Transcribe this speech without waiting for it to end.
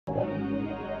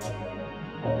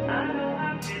Hey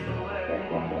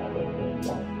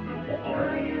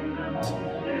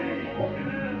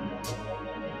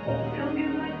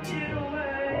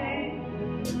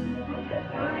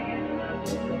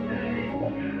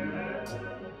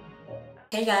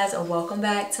guys, and welcome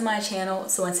back to my channel.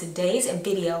 So in today's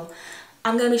video,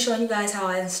 I'm going to be showing you guys how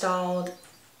I installed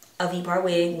a V-Part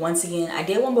wig. Once again, I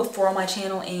did one before on my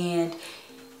channel and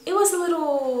it was a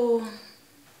little,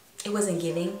 it wasn't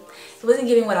giving. It wasn't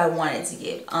giving what I wanted to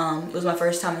give. It was my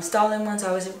first time installing one,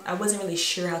 so I wasn't really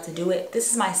sure how to do it. This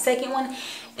is my second one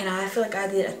and I feel like I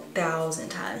did 1,000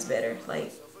 times better.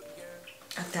 Like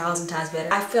 1,000 times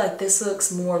better. I feel like this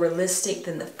looks more realistic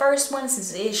than the first one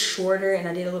since it is shorter and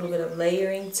I did a little bit of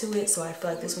layering to it, so I feel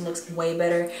like this one looks way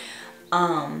better.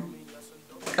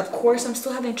 Of course, I'm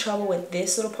still having trouble with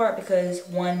this little part because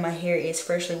one, my hair is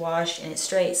freshly washed and it's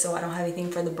straight, so I don't have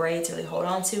anything for the braid to really hold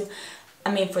on to.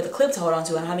 I mean, for the clip to hold on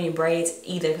to. I don't have any braids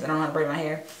either because I don't know how to braid my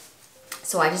hair.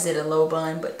 So I just did a low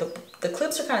bun, but the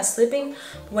clips are kind of slipping.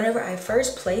 Whenever I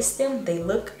first placed them, it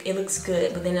looks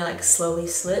good, but then it like slowly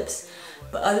slips.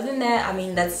 But other than that, I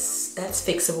mean, that's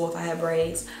fixable if I have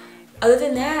braids. Other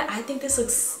than that, I think this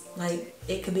looks like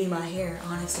it could be my hair,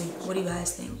 honestly. What do you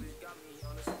guys think?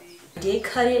 I did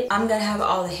cut it. I'm gonna have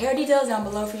all the hair details down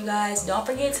below for you guys. Don't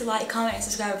forget to like, comment, and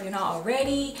subscribe if you're not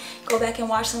already. Go back and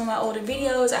watch some of my older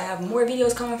videos. I have more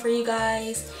videos coming for you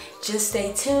guys. Just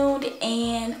stay tuned,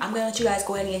 and I'm gonna let you guys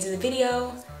go ahead and get into the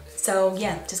video. So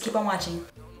yeah, just keep on watching.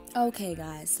 Okay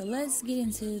guys, so let's get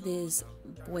into this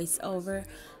voiceover.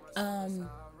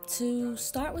 To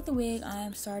start with the wig,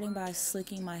 I'm starting by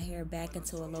slicking my hair back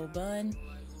into a low bun.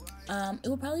 It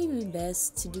would probably be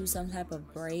best to do some type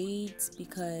of braids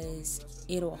because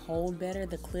it'll hold better,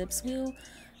 the clips will,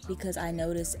 because I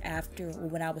noticed after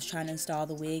when I was trying to install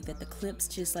the wig that the clips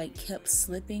just like kept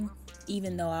slipping.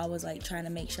 Even though I was like trying to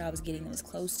make sure I was getting them as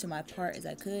close to my part as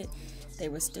I could, they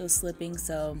were still slipping.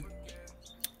 So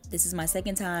this is my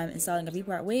second time installing a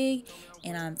V-Part wig,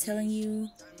 and I'm telling you,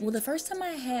 well, the first time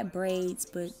I had braids,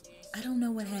 but I don't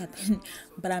know what happened.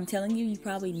 But I'm telling you, you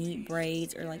probably need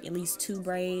braids, or like at least 2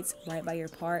 braids right by your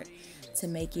part to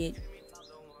make it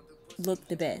look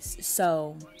the best.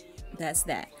 So that's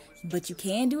that. But you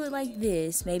can do it like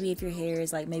this. Maybe if your hair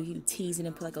is like, maybe you tease it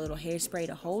and put like a little hairspray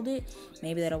to hold it,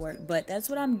 maybe that'll work. But that's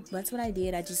what I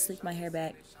did. I just slicked my hair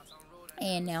back,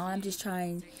 and now I'm just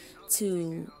trying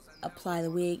to apply the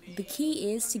wig. The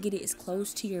key is to get it as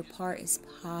close to your part as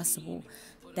possible.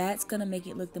 That's gonna make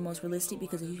it look the most realistic,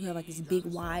 because if you have like this big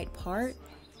wide part,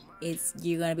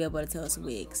 you're gonna be able to tell it's a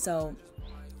wig. So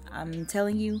I'm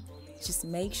telling you, just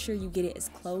make sure you get it as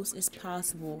close as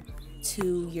possible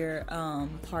to your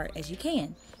part as you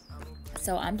can.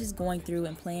 So I'm just going through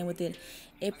and playing with it.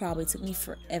 It probably took me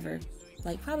forever,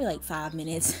 like probably like 5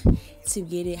 minutes to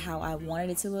get it how I wanted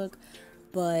it to look.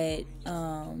 But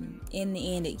in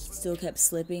the end, it still kept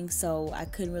slipping, so I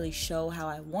couldn't really show how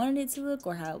I wanted it to look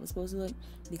or how it was supposed to look,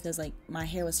 because like my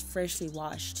hair was freshly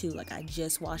washed too. Like I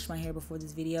just washed my hair before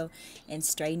this video and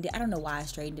straightened it. I don't know why I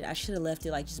straightened it. I should have left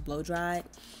it like just blow dried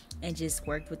and just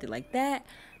worked with it like that.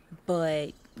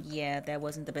 But yeah, that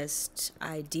wasn't the best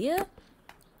idea.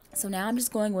 So now I'm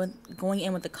just going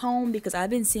in with the comb, because I've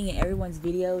been seeing in everyone's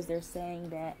videos, they're saying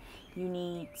that you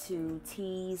need to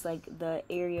tease like the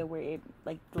area where it,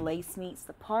 like the lace meets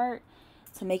the part,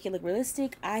 to make it look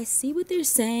realistic. I see what they're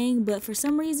saying, but for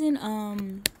some reason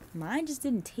mine just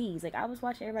didn't tease. Like I was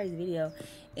watching everybody's video,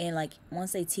 and like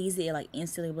once they teased it, it like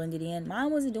instantly blended in. Mine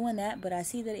wasn't doing that, but I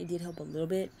see that it did help a little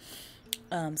bit.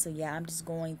 So yeah,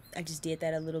 I just did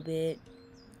that a little bit.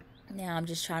 Now I'm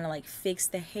just trying to like fix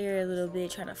the hair a little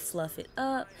bit, trying to fluff it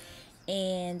up.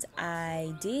 And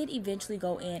I did eventually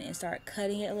go in and start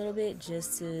cutting it a little bit,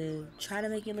 just to try to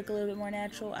make it look a little bit more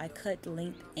natural. I cut the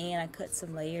length and I cut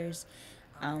some layers.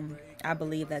 I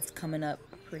believe that's coming up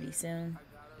pretty soon.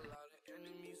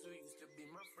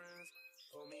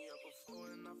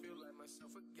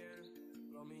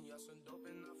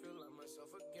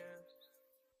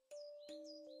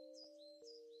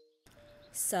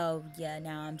 So yeah,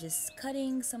 now I'm just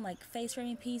cutting some like face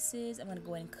framing pieces. I'm gonna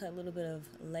go ahead and cut a little bit of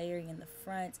layering in the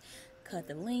front, cut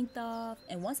the length off,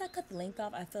 and once I cut the length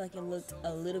off, I feel like it looked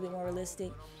a little bit more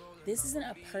realistic. This isn't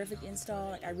a perfect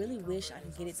install. Like I really wish I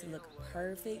could get it to look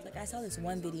perfect. Like I saw this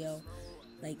one video,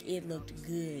 like it looked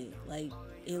good. Like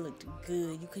it looked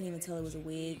good. You couldn't even tell it was a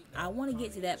wig. I want to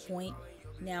get to that point.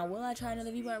 Now, will I try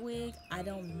another V-Part wig? I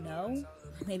don't know.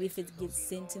 Maybe if it gets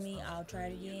sent to me, I'll try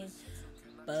it again.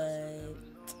 But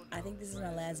I think this is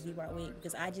my last V-Part wig,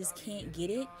 because I just can't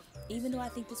get it even though I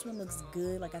think this one looks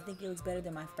good, like I think it looks better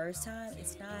than my first time,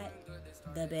 it's not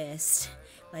the best.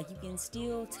 Like you can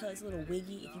still tell it's a little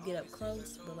wiggy if you get up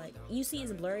close, but like you see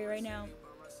it's blurry right now.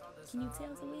 Can you tell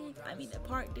it's a wig? I mean, the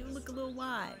part do look a little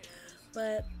wide,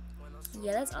 but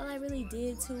yeah, that's all I really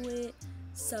did to it.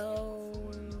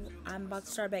 So I'm about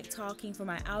to start back talking for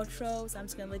my outro, so I'm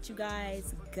just gonna let you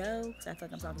guys go because I feel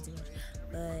like I'm talking too much.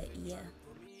 But yeah.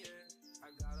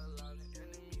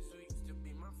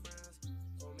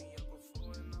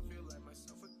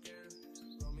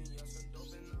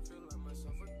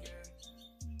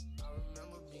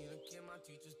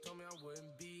 Teachers told me I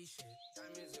wouldn't be shit.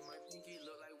 Diamonds in my pinky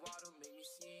look like water, make me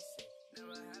see shit.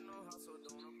 Never had no house, so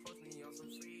don't approach me on some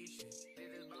free shit. Did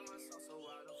this by myself, so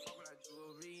why the fuck would I do a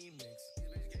remix? This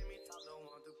bitch gave me top, don't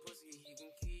want the pussy, he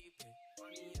can keep it.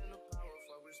 Money and the power,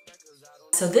 fuck respect, cause I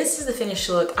don't. So this is the finished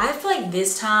look. I feel like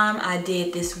this time I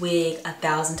did this wig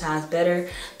 1,000 times better.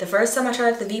 The first time I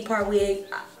tried the V-part wig,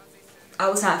 I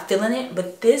was not feeling it,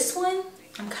 but this one,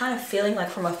 I'm kind of feeling like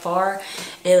from afar,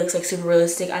 it looks like super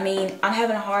realistic. I mean, I'm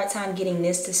having a hard time getting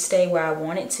this to stay where I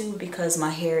want it to because my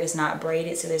hair is not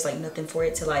braided, so there's like nothing for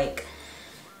it to like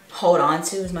hold on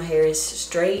to. My hair is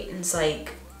straight and it's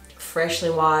like freshly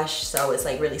washed, so it's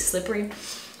like really slippery.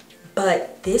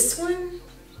 But this one,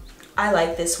 I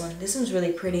like this one. This one's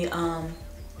really pretty. I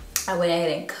went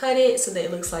ahead and cut it so that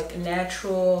it looks like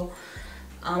natural.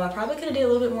 I probably could have did a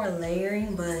little bit more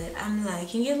layering, but I'm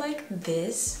liking it like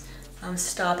this. I'm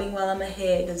stopping while I'm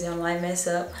ahead because I might mess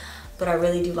up, but I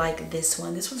really do like this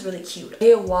one. This one's really cute. I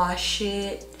did wash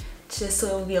it just so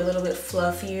it would be a little bit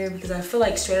fluffier because I feel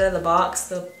like straight out of the box,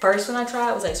 the first one I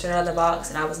tried was like straight out of the box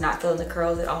and I was not feeling the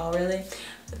curls at all really.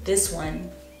 But this one,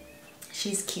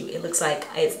 she's cute. It looks like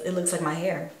my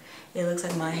hair. It looks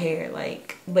like my hair,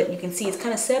 like, but you can see it's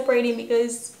kind of separating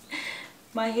because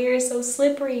my hair is so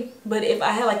slippery. But if I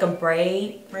had like a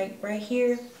braid right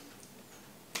here,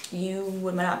 you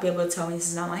would not be able to tell me this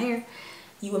is not my hair.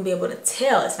 You wouldn't be able to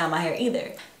tell it's not my hair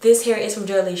either. This hair is from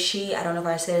Jurllyshe. I don't know if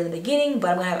I said it in the beginning, but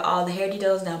I'm gonna have all the hair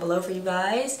details down below for you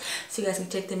guys, so you guys can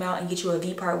check them out and get you a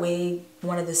V-part wig.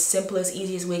 One of the simplest,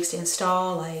 easiest wigs to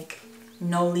install. Like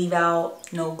no leave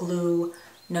out, no glue,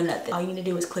 no nothing. All you need to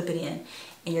do is clip it in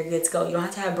and you're good to go. You don't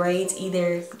have to have braids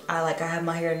either. I have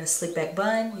my hair in a slick back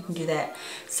bun. You can do that.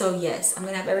 So yes, I'm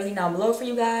gonna have everything down below for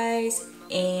you guys.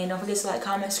 And don't forget to like,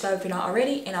 comment, subscribe if you're not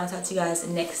already. And I'll talk to you guys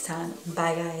next time.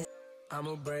 Bye guys.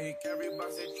 I'ma break every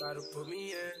box they try to put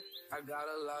me in. I got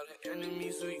a lot of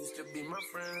enemies who used to be my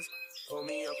friends. Pull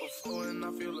me up before and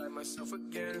I feel like myself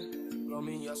again. Roll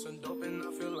me up some dope and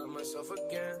I feel like myself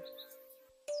again.